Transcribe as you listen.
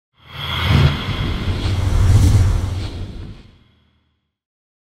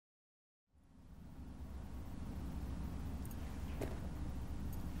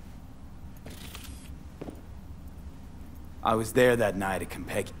I was there that night at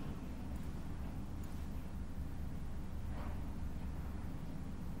Konpeki.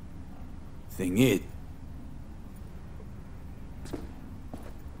 Thing is...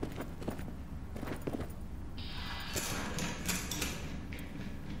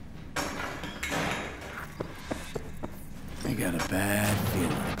 I got a bad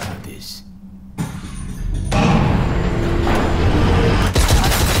feeling about this.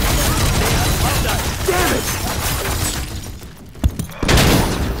 Damn it!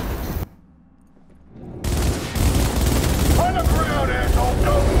 On the ground, asshole!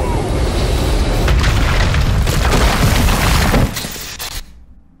 Don't move!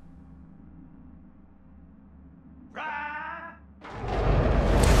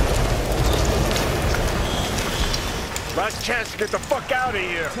 Last chance to get the fuck out of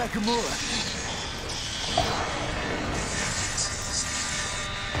here! Takemura!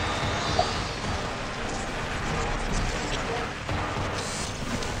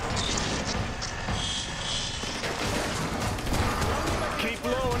 Keep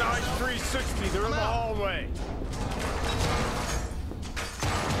low and eyes 360, they're in the hallway.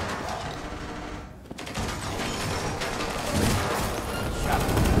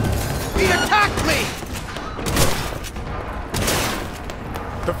 He attacked me!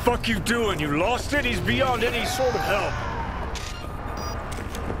 The fuck you doing? You lost it? He's beyond any sort of help.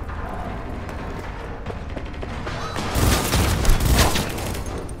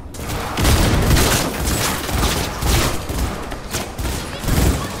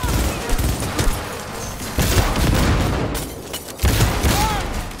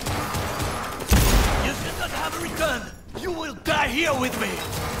 You should not have returned! You will die here with me!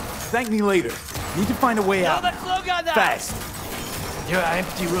 Thank me later. Need to find a way out. Fast! There are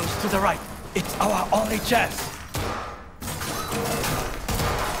empty rooms to the right. It's our only chance.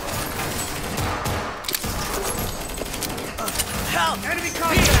 Help! Enemy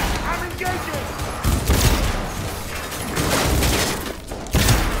contact! I'm engaging!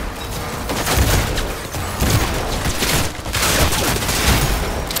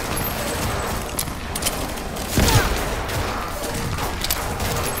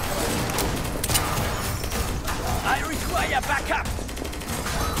 I require backup!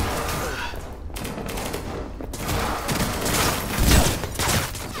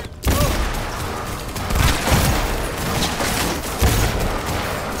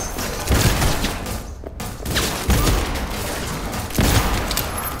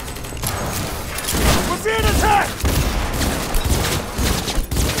 We're being attacked!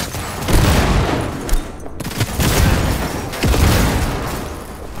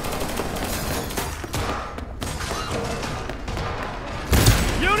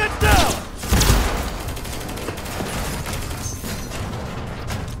 Unit down!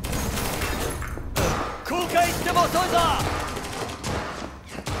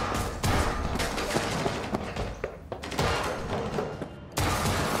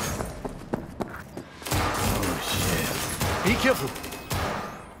 Be careful.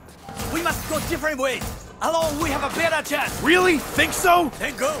 We must go different ways. Alone, we have a better chance. Really? Think so?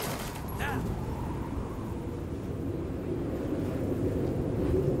 Then go.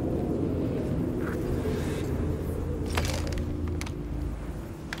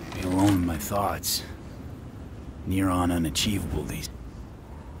 Be alone in my thoughts. Near on unachievable these.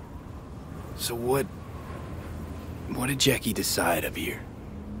 So what did Jackie decide up here?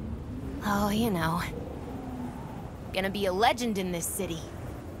 Oh, you know. Gonna be a legend in this city.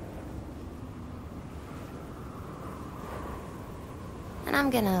 And I'm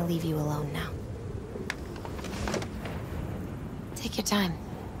gonna leave you alone now. Take your time.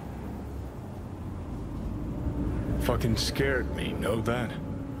 Fucking scared me, know that?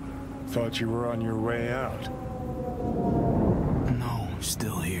 Thought you were on your way out. No,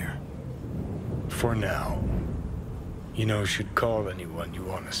 still here. For now. You know, should call anyone you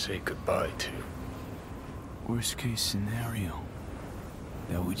want to say goodbye to. Worst case scenario.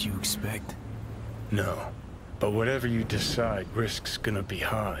 That what you expect? No. But whatever you decide, risk's gonna be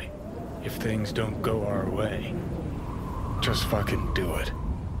high. If things don't go our way. Just fucking do it.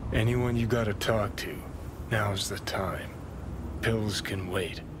 Anyone you gotta talk to, now's the time. Pills can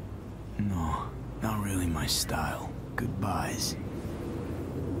wait. No, not really my style. Goodbyes.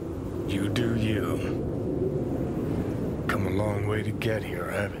 You do you. Come a long way to get here,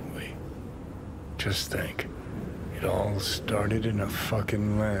 haven't we? Just think. It all started in a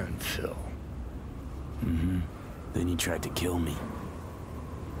fucking landfill. Mm-hmm. Then you tried to kill me.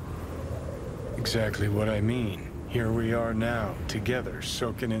 Exactly what I mean. Here we are now, together,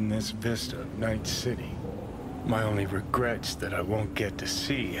 soaking in this vista of Night City. My only regret's that I won't get to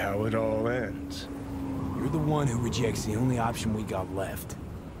see how it all ends. You're the one who rejects the only option we got left.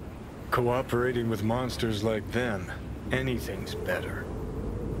 Cooperating with monsters like them, anything's better.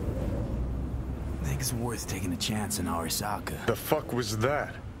 I think it's worth taking a chance on Arasaka. The fuck was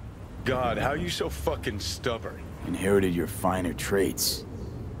that? God, how you so fucking stubborn? Inherited your finer traits.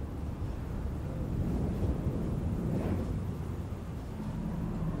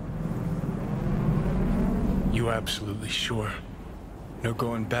 You absolutely sure? No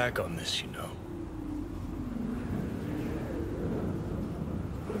going back on this, you know.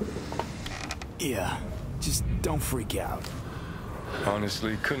 Yeah, just don't freak out.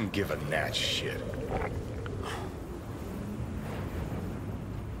 Honestly, couldn't give a gnat's shit.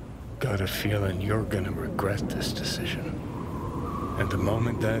 Got a feeling you're gonna regret this decision. And the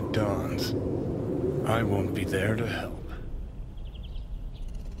moment that dawns, I won't be there to help.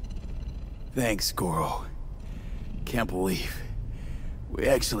 Thanks, Goro. Can't believe we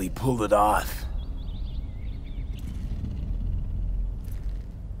actually pulled it off.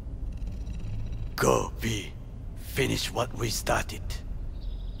 Go, V. Finish what we started.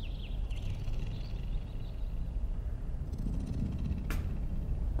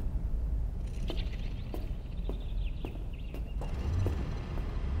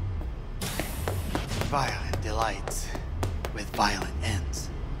 Violent delights with violent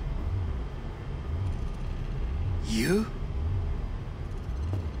ends. You?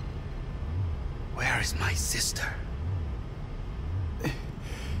 Where is my sister?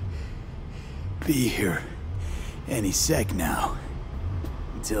 Be here any sec now.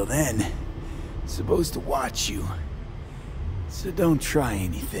 Until then, supposed to watch you. So don't try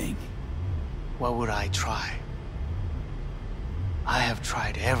anything. What would I try? I have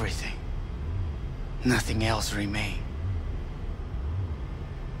tried everything. Nothing else remains.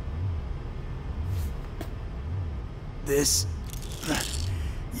 This...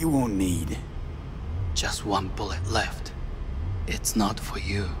 you won't need. Just one bullet left. It's not for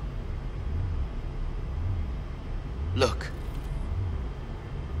you. Look.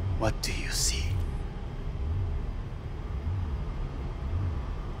 What do you see?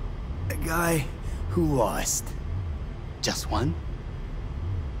 A guy who lost. Just one?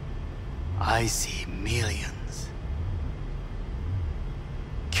 I see millions.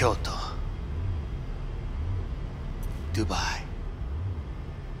 Kyoto. Dubai.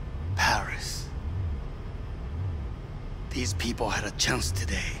 Paris. These people had a chance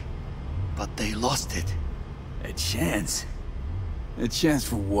today, but they lost it. A chance? A chance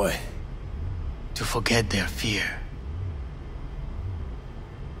for what? To forget their fear.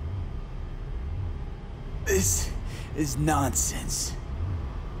 This is nonsense.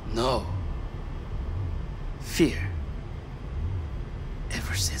 No. Fear.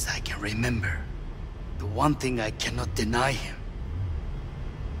 Ever since I can remember, the one thing I cannot deny him.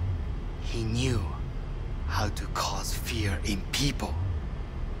 He knew how to cause fear in people.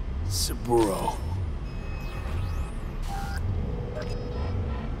 Saburo.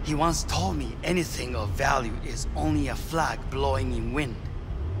 He once told me anything of value is only a flag blowing in wind.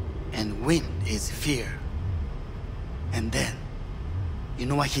 And wind is fear. And then, you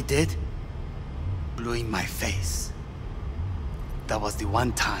know what he did? Blew in my face. That was the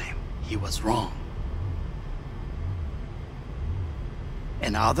one time he was wrong.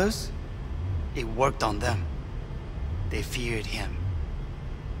 And others? It worked on them. They feared him.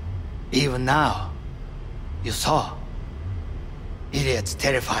 Even now, you saw. Idiots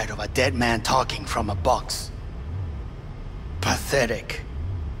terrified of a dead man talking from a box. Pathetic.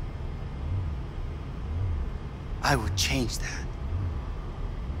 I would change that.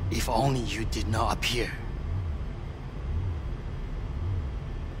 If only you did not appear.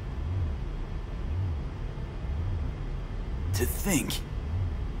 To think,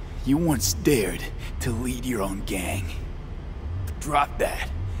 you once dared to lead your own gang. Drop that.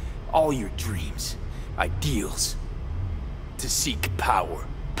 All your dreams, ideals. To seek power.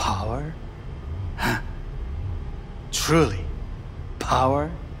 Power? Huh? Truly? Power?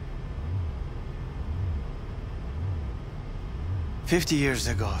 50 years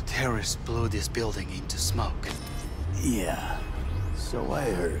ago, terrorists blew this building into smoke. Yeah, so I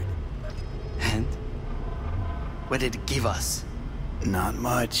heard. And? What did it give us? Not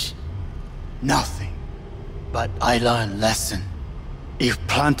much. Nothing. But I learned lesson. If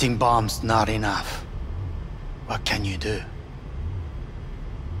planting bombs not enough, what can you do?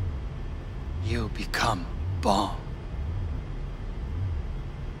 You become bomb.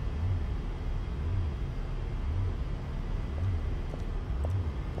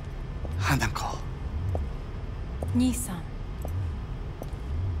 Hanako. 兄さん。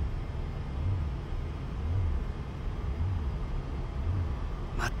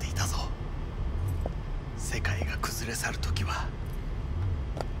待っていたぞ。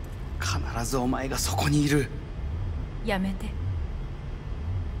必ずお前がそこにいる。やめて。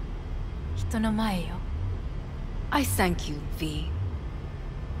人の前よ。I thank you, V.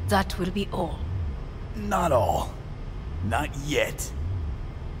 That will be all. Not all. Not yet.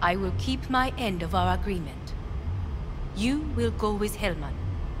 I will keep my end of our agreement. You will go with Hellman.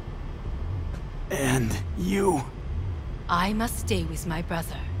 And you? I must stay with my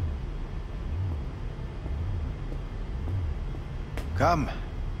brother. Come.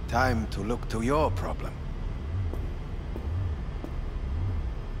 Time to look to your problem.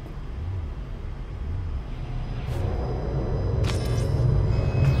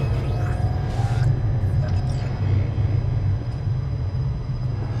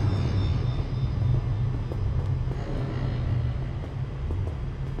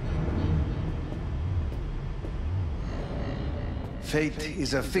 Fate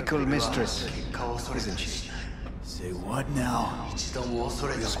is a fickle mistress, isn't she? Say what now? You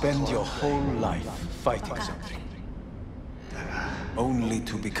spend your whole life fighting something, only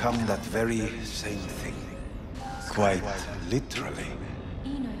to become that very same thing. Quite literally.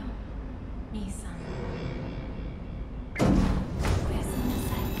 いいのよ、兄さん。おやすみな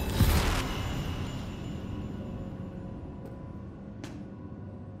さい。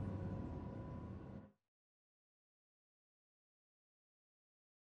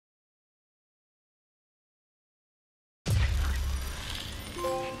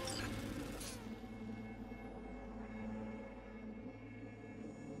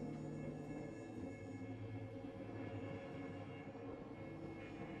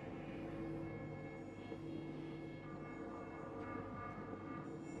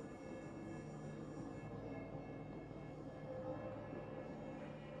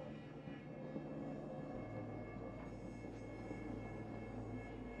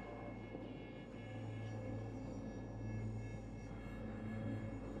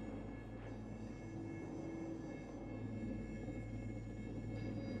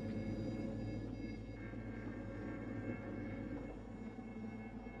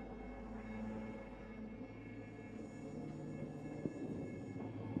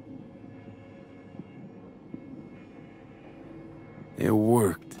It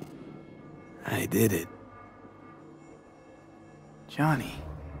worked. I did it. Johnny,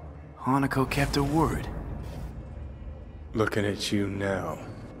 Hanako kept her word. Looking at you now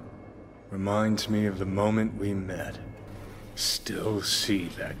reminds me of the moment we met. Still see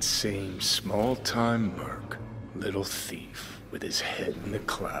that same small-time merc, little thief with his head in the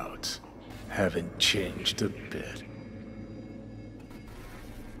clouds. Haven't changed a bit.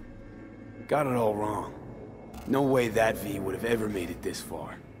 Got it all wrong. No way that V would have ever made it this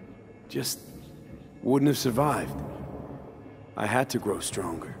far. Just wouldn't have survived. I had to grow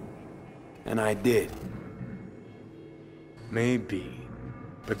stronger. And I did. Maybe.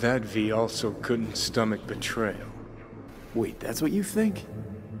 But that V also couldn't stomach betrayal. Wait, that's what you think?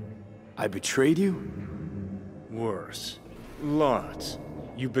 I betrayed you? Worse. Lots.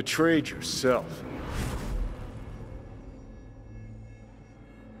 You betrayed yourself.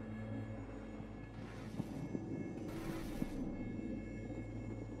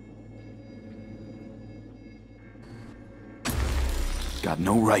 Got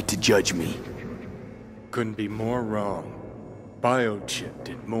no right to judge me. Couldn't be more wrong. Biochip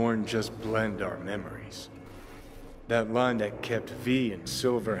did more than just blend our memories. That line that kept V and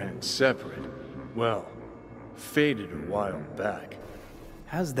Silverhand separate, well, faded a while back.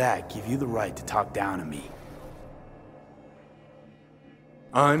 How's that give you the right to talk down to me?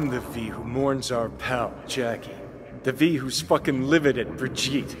 I'm the V who mourns our pal, Jackie. The V who's fucking livid at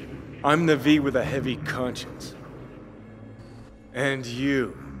Brigitte. I'm the V with a heavy conscience. And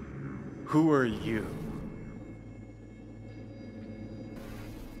you. Who are you?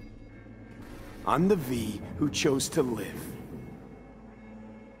 I'm the V who chose to live.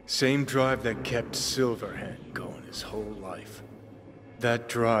 Same drive that kept Silverhand going his whole life. That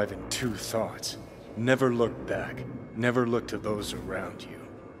drive and two thoughts. Never look back. Never look to those around you.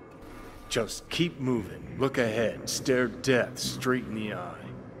 Just keep moving, look ahead, stare death straight in the eye.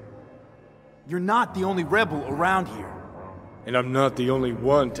 You're not the only rebel around here. And I'm not the only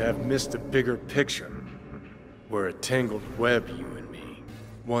one to have missed the bigger picture. We're a tangled web, you and me.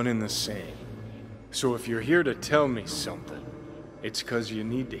 One and the same. So if you're here to tell me something, it's 'cause you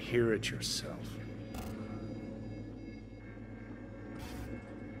need to hear it yourself.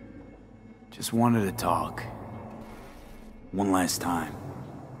 Just wanted to talk. One last time.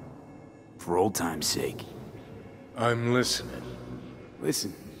 For old time's sake. I'm listening.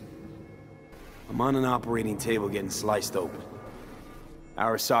 Listen. I'm on an operating table getting sliced open.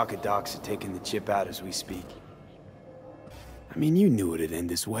 Arasaka docs are taking the chip out as we speak. I mean, you knew it'd end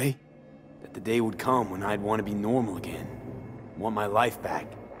this way. That the day would come when I'd want to be normal again. Want my life back.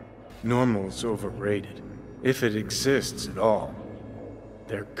 Normal's overrated. If it exists at all.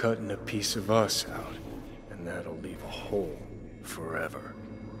 They're cutting a piece of us out, and that'll leave a hole forever.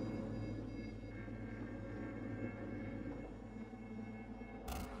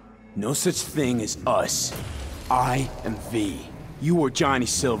 No such thing as us. I am V. You are Johnny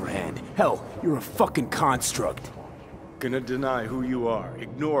Silverhand. Hell, you're a fucking construct. Gonna deny who you are,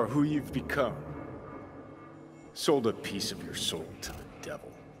 ignore who you've become. Sold a piece of your soul to the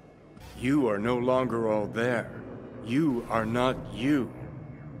devil. You are no longer all there. You are not you.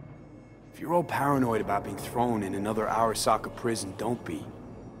 If you're all paranoid about being thrown in another Arasaka prison, don't be.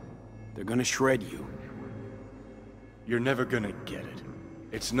 They're gonna shred you. You're never gonna get it.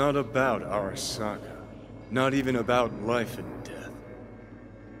 It's not about Arasaka. Not even about life and death.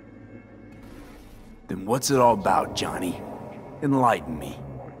 Then what's it all about, Johnny? Enlighten me.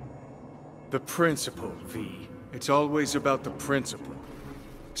 The principle, V. It's always about the principle.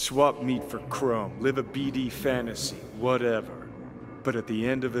 Swap meat for chrome, live a BD fantasy, whatever. But at the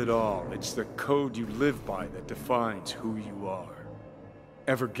end of it all, it's the code you live by that defines who you are.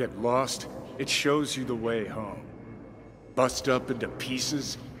 Ever get lost? It shows you the way home. Bust up into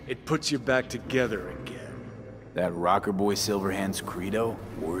pieces, it puts you back together again. That rocker boy Silverhand's credo?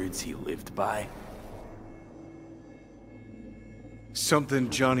 Words he lived by? Something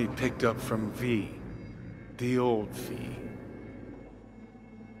Johnny picked up from V. The old V.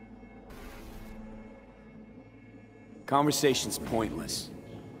 Conversation's pointless.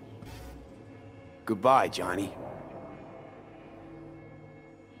 Goodbye, Johnny.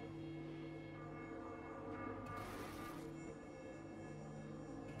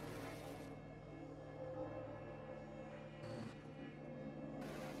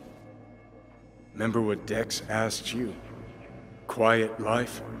 Remember what Dex asked you? Quiet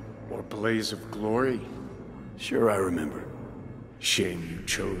life or blaze of glory? Sure I remember. Shame you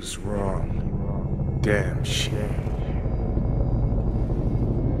chose wrong. Damn shame.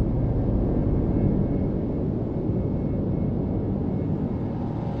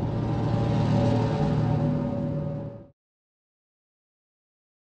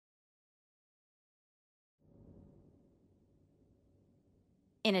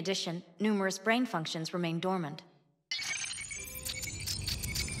 In addition, numerous brain functions remain dormant.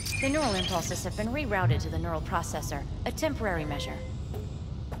 The neural impulses have been rerouted to the neural processor, a temporary measure.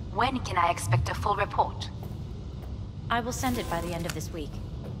 When can I expect a full report? I will send it by the end of this week.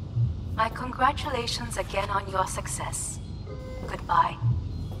 My congratulations again on your success. Goodbye.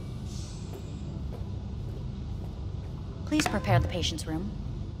 Please prepare the patient's room.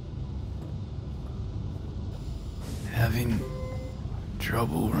 Having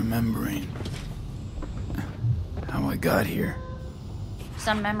trouble remembering how I got here.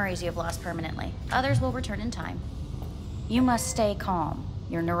 Some memories you have lost permanently. Others will return in time. You must stay calm.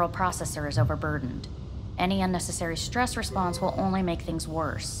 Your neural processor is overburdened. Any unnecessary stress response will only make things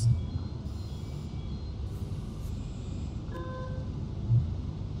worse.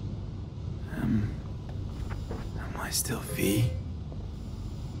 Am I still V?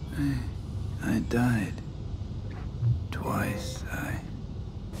 I died. Twice,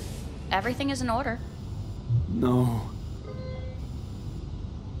 Everything is in order. No.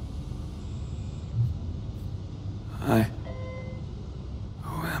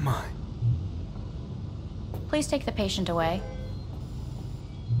 Who am I? Please take the patient away.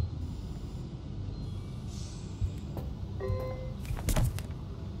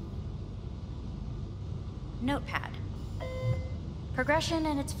 Notepad. Progression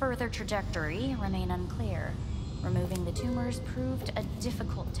and its further trajectory remain unclear. Removing the tumors proved a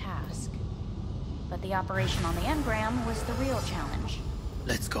difficult task. But the operation on the engram was the real challenge.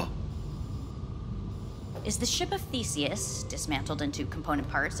 Let's go. Is the ship of Theseus, dismantled into component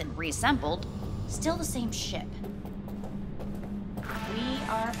parts and reassembled, still the same ship? We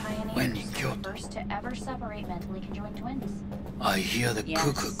are When in pioneers, the Kyoto, first to ever separate mentally conjoined twins. I hear the Yes.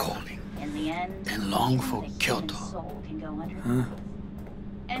 cuckoo calling In the end, and long for the human Kyoto. soul can go under. Huh?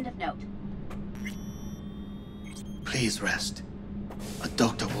 End of note. Please rest. A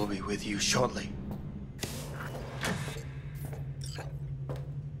doctor will be with you shortly.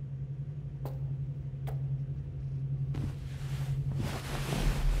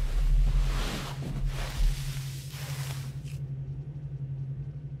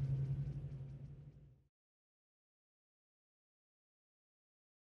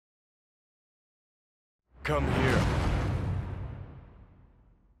 Come here.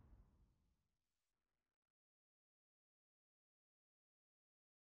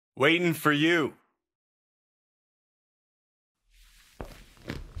 Waiting for you.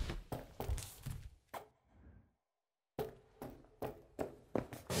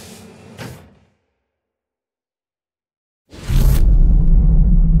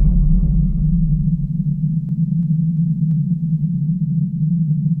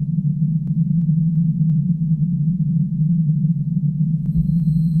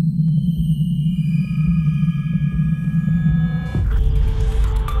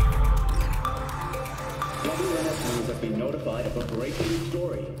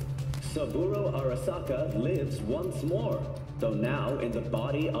 Saburo Arasaka lives once more, though now in the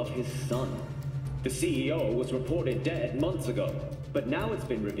body of his son. The CEO was reported dead months ago, but now it's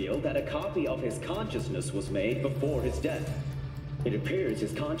been revealed that a copy of his consciousness was made before his death. It appears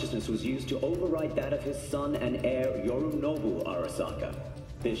his consciousness was used to override that of his son and heir Yorinobu Arasaka.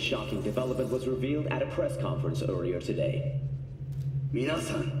 This shocking development was revealed at a press conference earlier today. 皆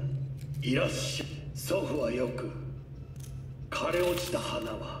さん、いらっしゃい。祖父はよく、枯れ落ちた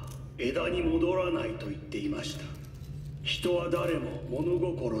花は枝に戻らないと言っていました。人は誰も物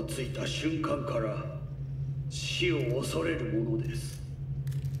心ついた瞬間から死を恐れるものです。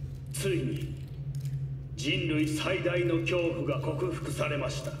ついに人類最大の恐怖が克服されま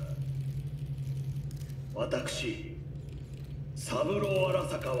した。私、三郎荒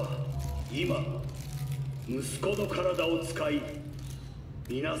坂は今、息子の体を使い、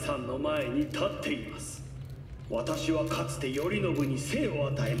皆さんの前に立っています。私はかつて頼信に生を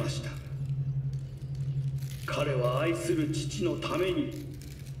与えました。彼は愛する父のために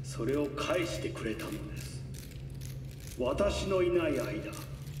それを返してくれたのです。私のいない間、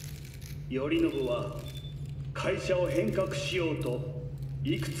頼信は会社を変革しようと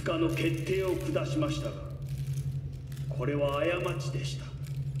いくつかの決定を下しましたが、これは過ちでした。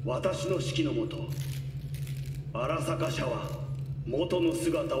私の指揮のもと、荒坂社は元の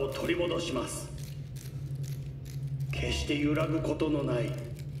姿を取り戻します。決して揺らぐことのない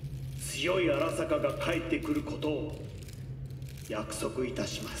強い荒坂が帰ってくることを約束いた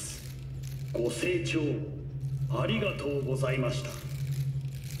します。ご清聴ありがとうございました。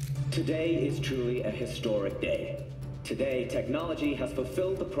Today is truly a historic day. Today, technology has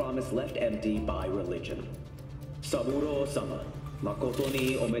fulfilled the promise left empty by religion. Saburo-sama, makoto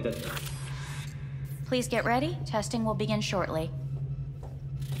ni omedetou. Please get ready. Testing will begin shortly.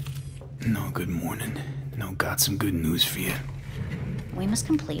 No, good morning. No, got some good news for you. We must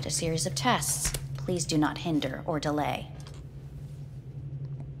complete a series of tests. Please do not hinder or delay.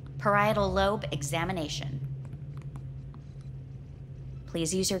 Parietal lobe examination.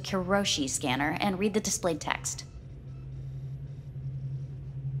 Please use your Kiroshi scanner and read the displayed text.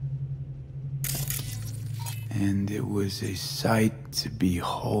 And it was a sight to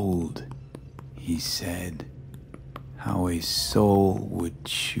behold, he said, how a soul would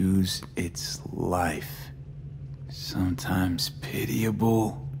choose its life. Sometimes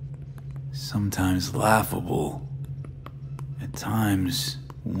pitiable, sometimes laughable, at times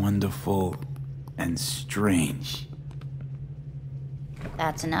wonderful and strange.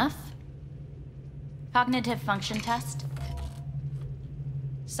 That's enough. Cognitive function test.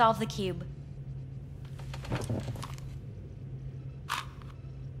 Solve the cube.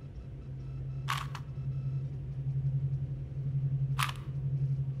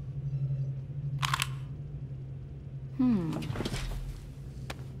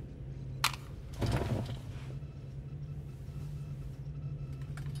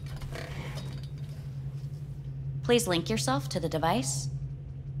 Please link yourself to the device.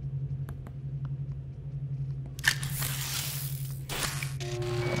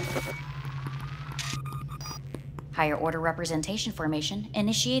 Higher order representation formation,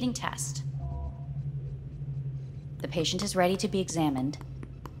 initiating test. The patient is ready to be examined.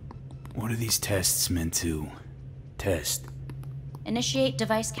 What are these tests meant to test? Initiate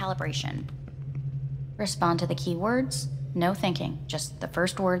device calibration. Respond to the keywords. No thinking, just the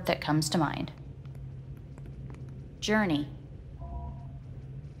first word that comes to mind. Journey.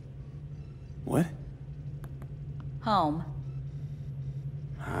 What? Home.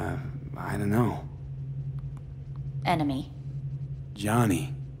 I don't know. Enemy.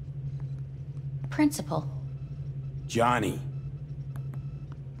 Johnny. Principal. Johnny.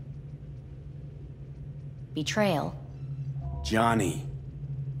 Betrayal. Johnny.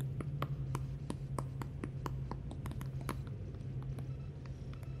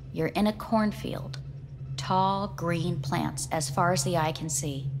 You're in a cornfield. Tall, green plants as far as the eye can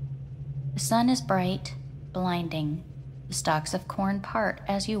see. The sun is bright, blinding. The stalks of corn part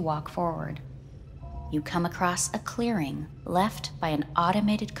as you walk forward. You come across a clearing left by an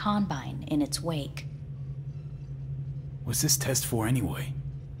automated combine in its wake. What's this test for anyway?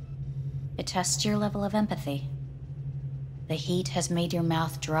 It tests your level of empathy. The heat has made your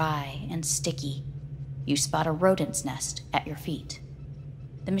mouth dry and sticky. You spot a rodent's nest at your feet.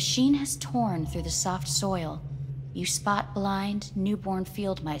 The machine has torn through the soft soil. You spot blind, newborn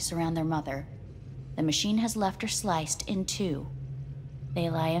field mice around their mother. The machine has left her sliced in two.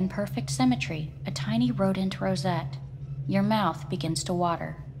 They lie in perfect symmetry, a tiny rodent rosette. Your mouth begins to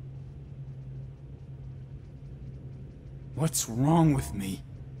water. What's wrong with me?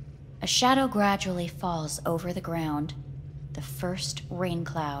 A shadow gradually falls over the ground. The first rain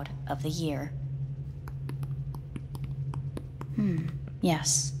cloud of the year.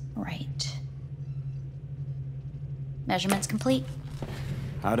 Yes, right. Measurements complete.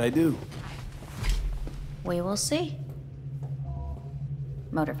 How'd I do? We will see.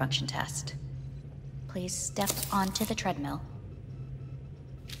 Motor function test. Please step onto the treadmill.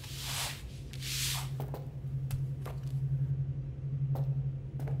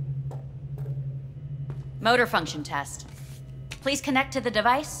 Motor function test. Please connect to the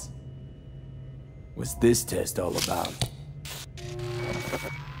device. What's this test all about?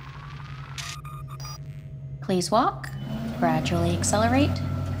 Please walk. Gradually accelerate.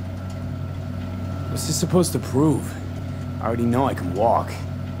 What's this supposed to prove? I already know I can walk.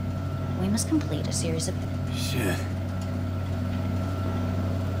 We must complete a series of... Shit.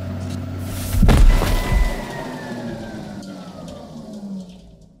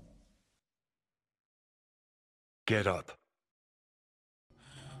 Get up.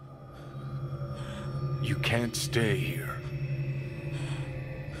 You can't stay here.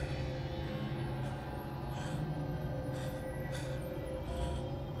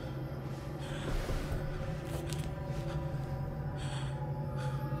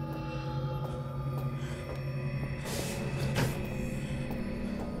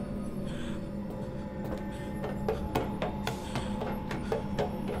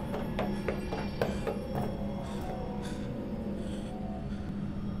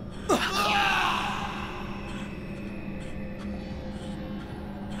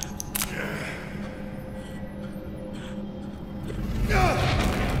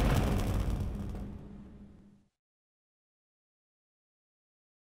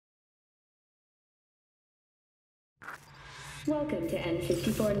 Welcome to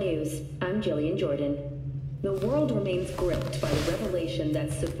N54 News. I'm Jillian Jordan. The world remains gripped by the revelation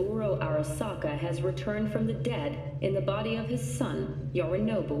that Saburo Arasaka has returned from the dead in the body of his son,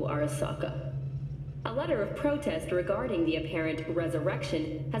 Yorinobu Arasaka. A letter of protest regarding the apparent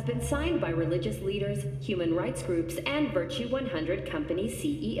resurrection has been signed by religious leaders, human rights groups, and Virtue 100 company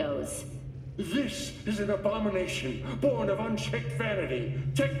CEOs. This is an abomination born of unchecked vanity,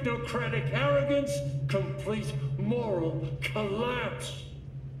 technocratic arrogance, complete moral collapse.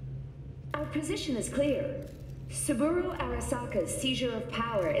 Our position is clear. Saburo Arasaka's seizure of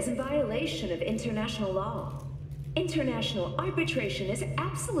power is in violation of international law. International arbitration is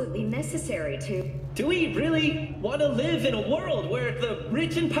absolutely necessary to... Do we really want to live in a world where the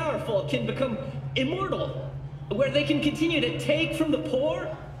rich and powerful can become immortal? Where they can continue to take from the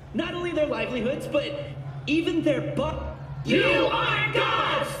poor? Not only their livelihoods, but even their You are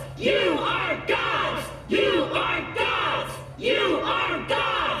gods! You are gods! You are gods! You are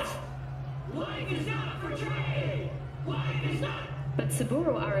gods! Life is not for trade! Life is not... But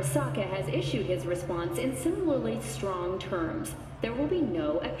Saburo Arasaka has issued his response in similarly strong terms. There will be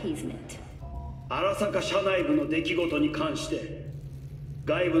no appeasement. Arasaka 社内部の出来事に関して、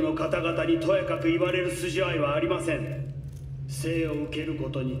外部の方々にとやかく言われる筋合いはありません。生を受けるこ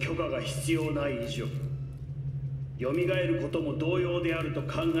とに許可が必要ない以上、蘇ることも同様であると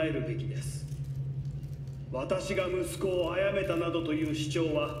考えるべきです。私が息子を殺めたなどという主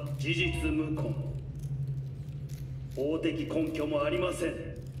張は事実無根。法的根拠もありません。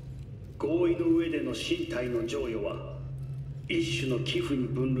合意の上での身体の贈与は一種の寄付に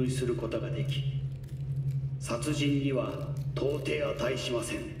分類することができ、殺人には到底値しま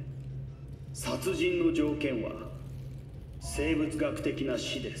せん。殺人の条件は生物学的な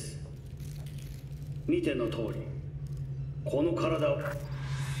死です。見ての通り、この体を。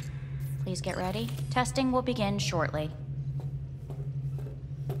Please get ready. Testing will begin shortly.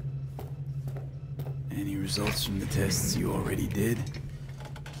 Any results from the tests you already did?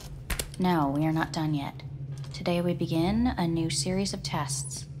 No, we are not done yet. Today we begin a new series of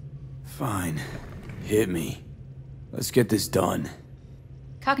tests. Fine. Hit me. Let's get this done.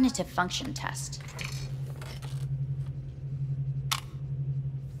 Cognitive function test.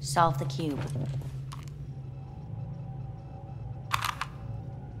 Solve the cube.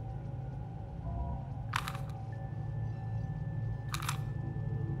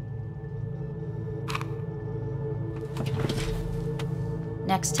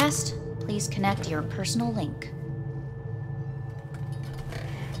 Next test, please connect your personal link.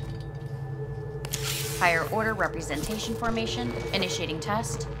 Higher order representation formation, initiating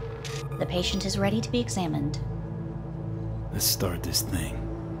test. The patient is ready to be examined. Let's start this thing.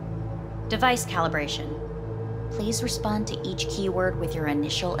 Device calibration. Please respond to each keyword with your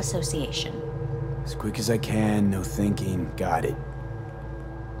initial association. As quick as I can, no thinking. Got it.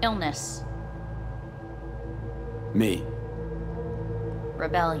 Illness. Me.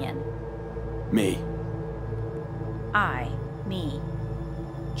 Rebellion. Me. I. me.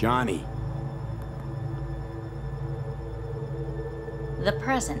 Johnny. The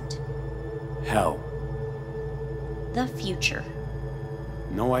present. Hell. The future.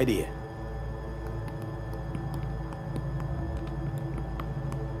 No idea.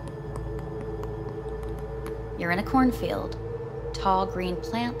 You're in a cornfield. Tall green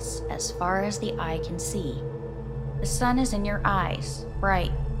plants as far as the eye can see. The sun is in your eyes,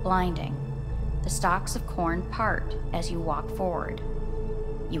 bright, blinding. The stalks of corn part as you walk forward.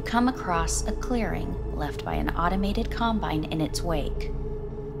 You come across a clearing left by an automated combine in its wake.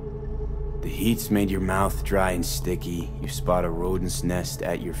 The heat's made your mouth dry and sticky. You spot a rodent's nest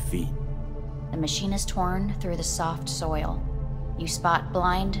at your feet. The machine is torn through the soft soil. You spot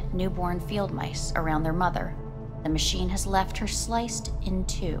blind, newborn field mice around their mother. The machine has left her sliced in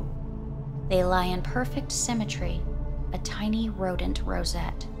two. They lie in perfect symmetry, a tiny rodent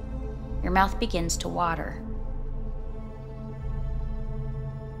rosette. Your mouth begins to water.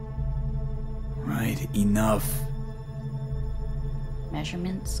 Right, enough.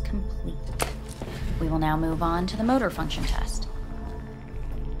 Measurements complete. We will now move on to the motor function test.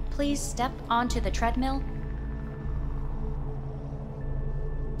 Please step onto the treadmill.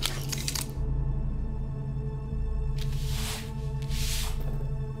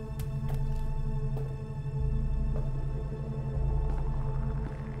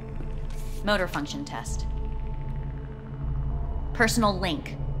 Motor function test. Personal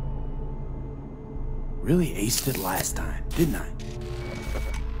link. Really aced it last time, didn't I?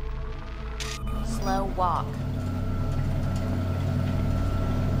 Slow walk.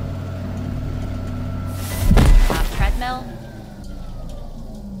 Treadmill.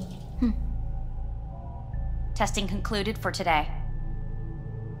 Testing concluded for today.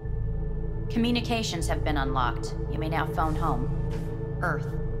 Communications have been unlocked. You may now phone home. Earth.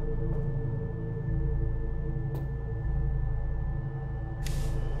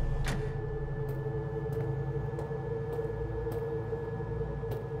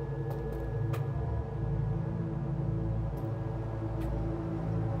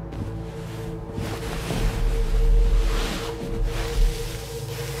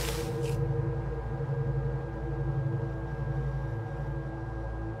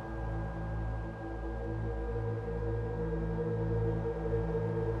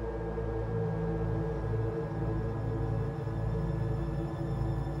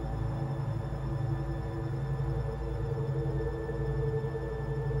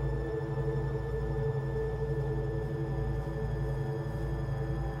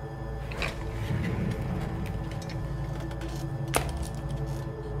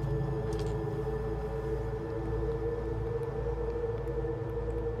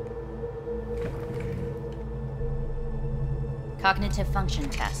 Cognitive function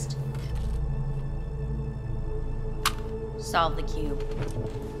test. Solve the cube.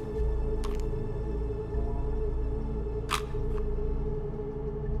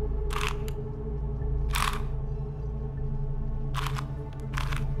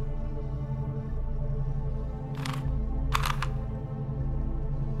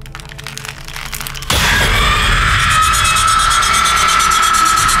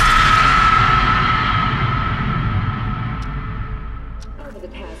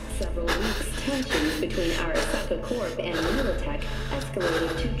 Tensions between Arasaka Corp and Militech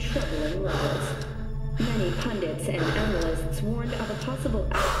escalated to troubling levels. Many pundits and analysts warned of a possible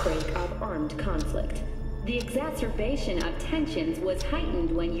outbreak of armed conflict. The exacerbation of tensions was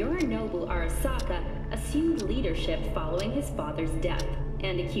heightened when Yorinobu Arasaka assumed leadership following his father's death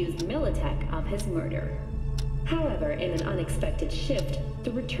and accused Militech of his murder. However, in an unexpected shift,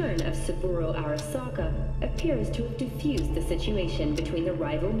 the return of Saburo Arasaka appears to have diffused the situation between the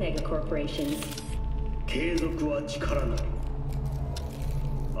rival megacorporations. 継続は力なり。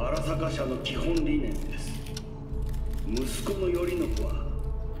荒坂社の基本理念です。息子の頼信は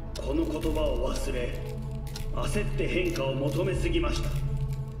この言葉を忘れ、焦って変化を求めすぎました。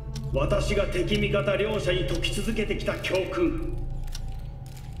私が敵味方両者に説き続けてきた教訓。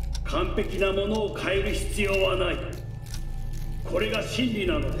完璧なものを変える必要はない。これが真理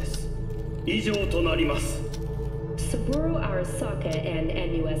なのです。以上となります。 Saburo Arasaka and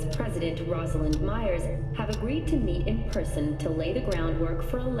NUS President Rosalind Myers have agreed to meet in person to lay the groundwork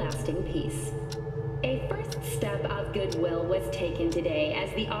for a lasting peace. A first step of goodwill was taken today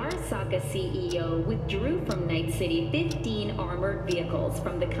as the Arasaka CEO withdrew from Night City 15 armored vehicles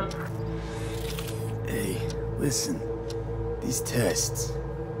from the company. Hey, listen. These tests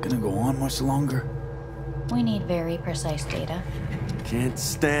gonna go on much longer? We need very precise data. Can't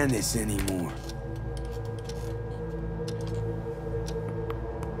stand this anymore.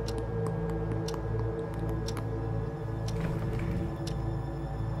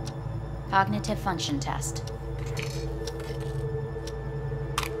 Cognitive function test.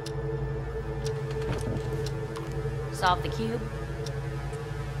 Solve the cube.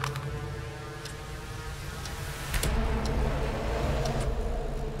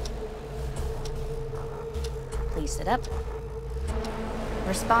 Please sit up.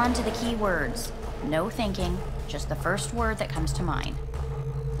 Respond to the key words. No thinking, just the first word that comes to mind.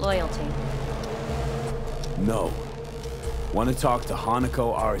 Loyalty. No. Want to talk to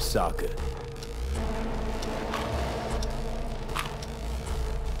Hanako Arasaka.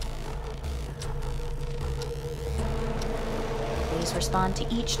 Please respond to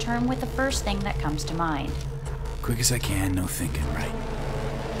each term with the first thing that comes to mind. Quick as I can, no thinking, right?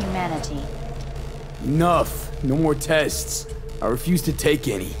 Humanity. Enough! No more tests. I refuse to take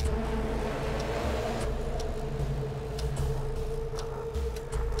any.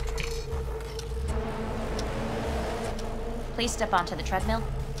 Please step onto the treadmill.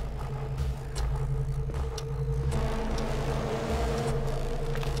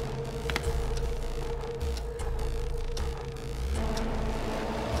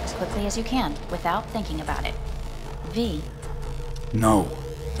 As quickly as you can, without thinking about it. V. No.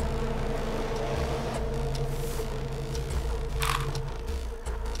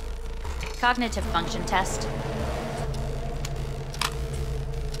 Cognitive function test.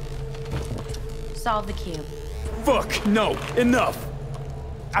 Solve the cube. Fuck, no, enough!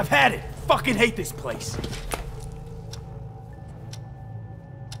 I've had it! Fucking hate this place!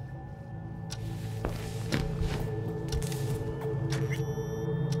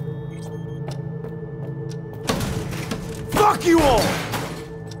 Fuck you all!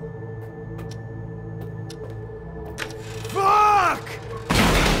 Fuck!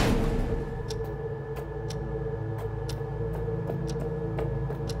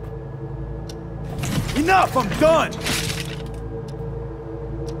 Enough, I'm done!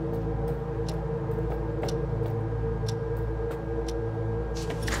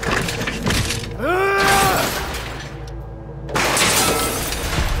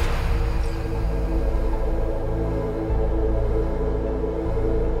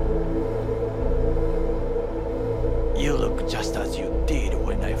 You look just as you did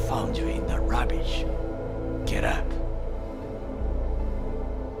when I found you in the rubbish. Get up.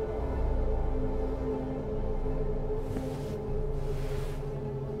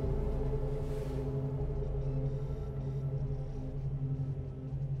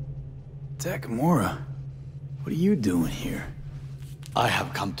 Takemura, what are you doing here? I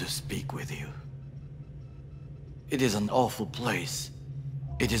have come to speak with you. It is an awful place.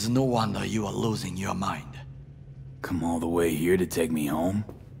 It is no wonder you are losing your mind. Come all the way here to take me home?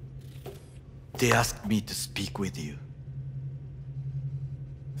 They asked me to speak with you.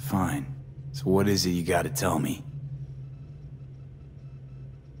 Fine. So what is it you gotta tell me?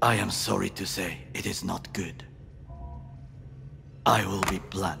 I am sorry to say it is not good. I will be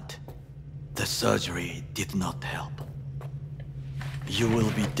blunt. The surgery did not help. You will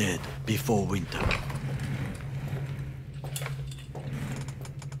be dead before winter.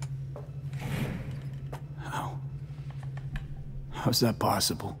 How's that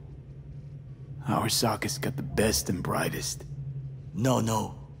possible? Arasaka's got the best and brightest.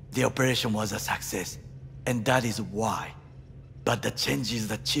 No. The operation was a success, and that is why. But the changes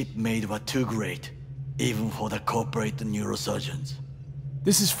the chip made were too great, even for the corporate neurosurgeons.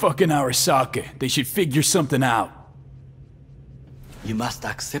 This is fucking Arasaka. They should figure something out. You must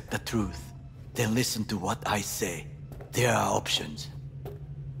accept the truth, then listen to what I say. There are options.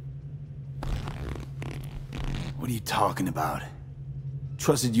 What are you talking about?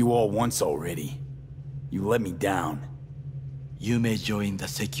 Trusted you all once already. You let me down. You may join the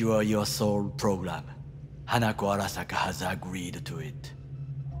Secure Your Soul program. Hanako Arasaka has agreed to it.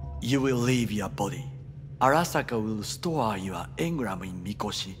 You will leave your body. Arasaka will store your engram in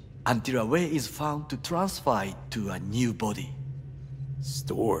Mikoshi until a way is found to transfer it to a new body.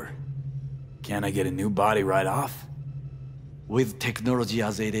 Store? Can't I get a new body right off? With technology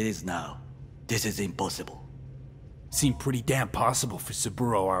as it is now, this is impossible. Seemed pretty damn possible for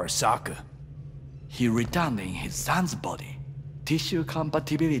Saburo Arasaka. He returned in his son's body. Tissue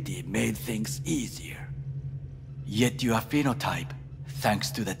compatibility made things easier. Yet your phenotype,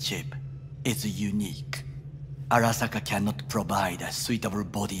 thanks to the chip, is unique. Arasaka cannot provide a suitable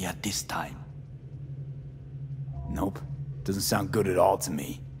body at this time. Nope. Doesn't sound good at all to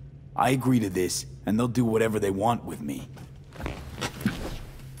me. I agree to this, and they'll do whatever they want with me.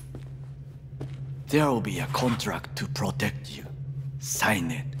 There will be a contract to protect you.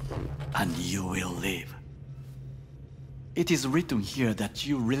 Sign it, and you will live. It is written here that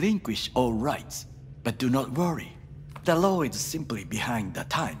you relinquish all rights, but do not worry. The law is simply behind the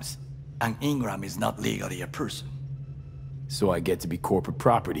times. And Ingram is not legally a person. So I get to be corporate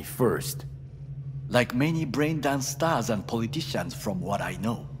property first. Like many brain-dance stars and politicians from what I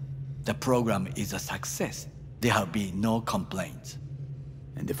know, the program is a success. There have been no complaints.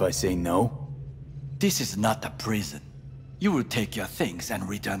 And if I say no? This is not a prison. You will take your things and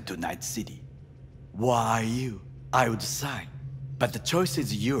return to Night City. Why you? I would sign, but the choice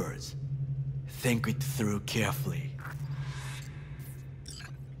is yours. Think it through carefully.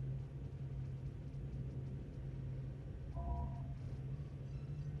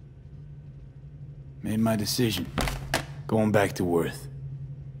 Made my decision. Going back to Earth.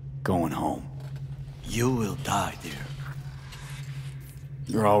 Going home. You will die there.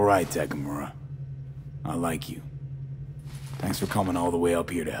 You're all right, Takemura. I like you. Thanks for coming all the way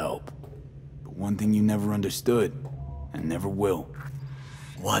up here to help. But one thing you never understood, and never will.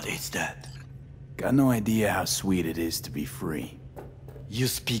 What is that? Got no idea how sweet it is to be free. You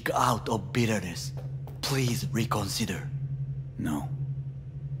speak out of bitterness. Please reconsider. No.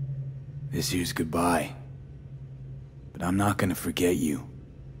 This here's goodbye. But I'm not gonna forget you.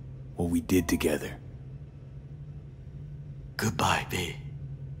 What we did together. Goodbye, B.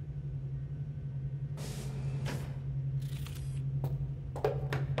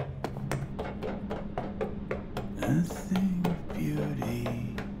 Nothing of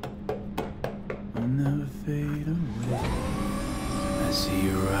beauty will never fade away. I see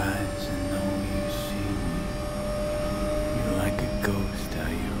your eyes.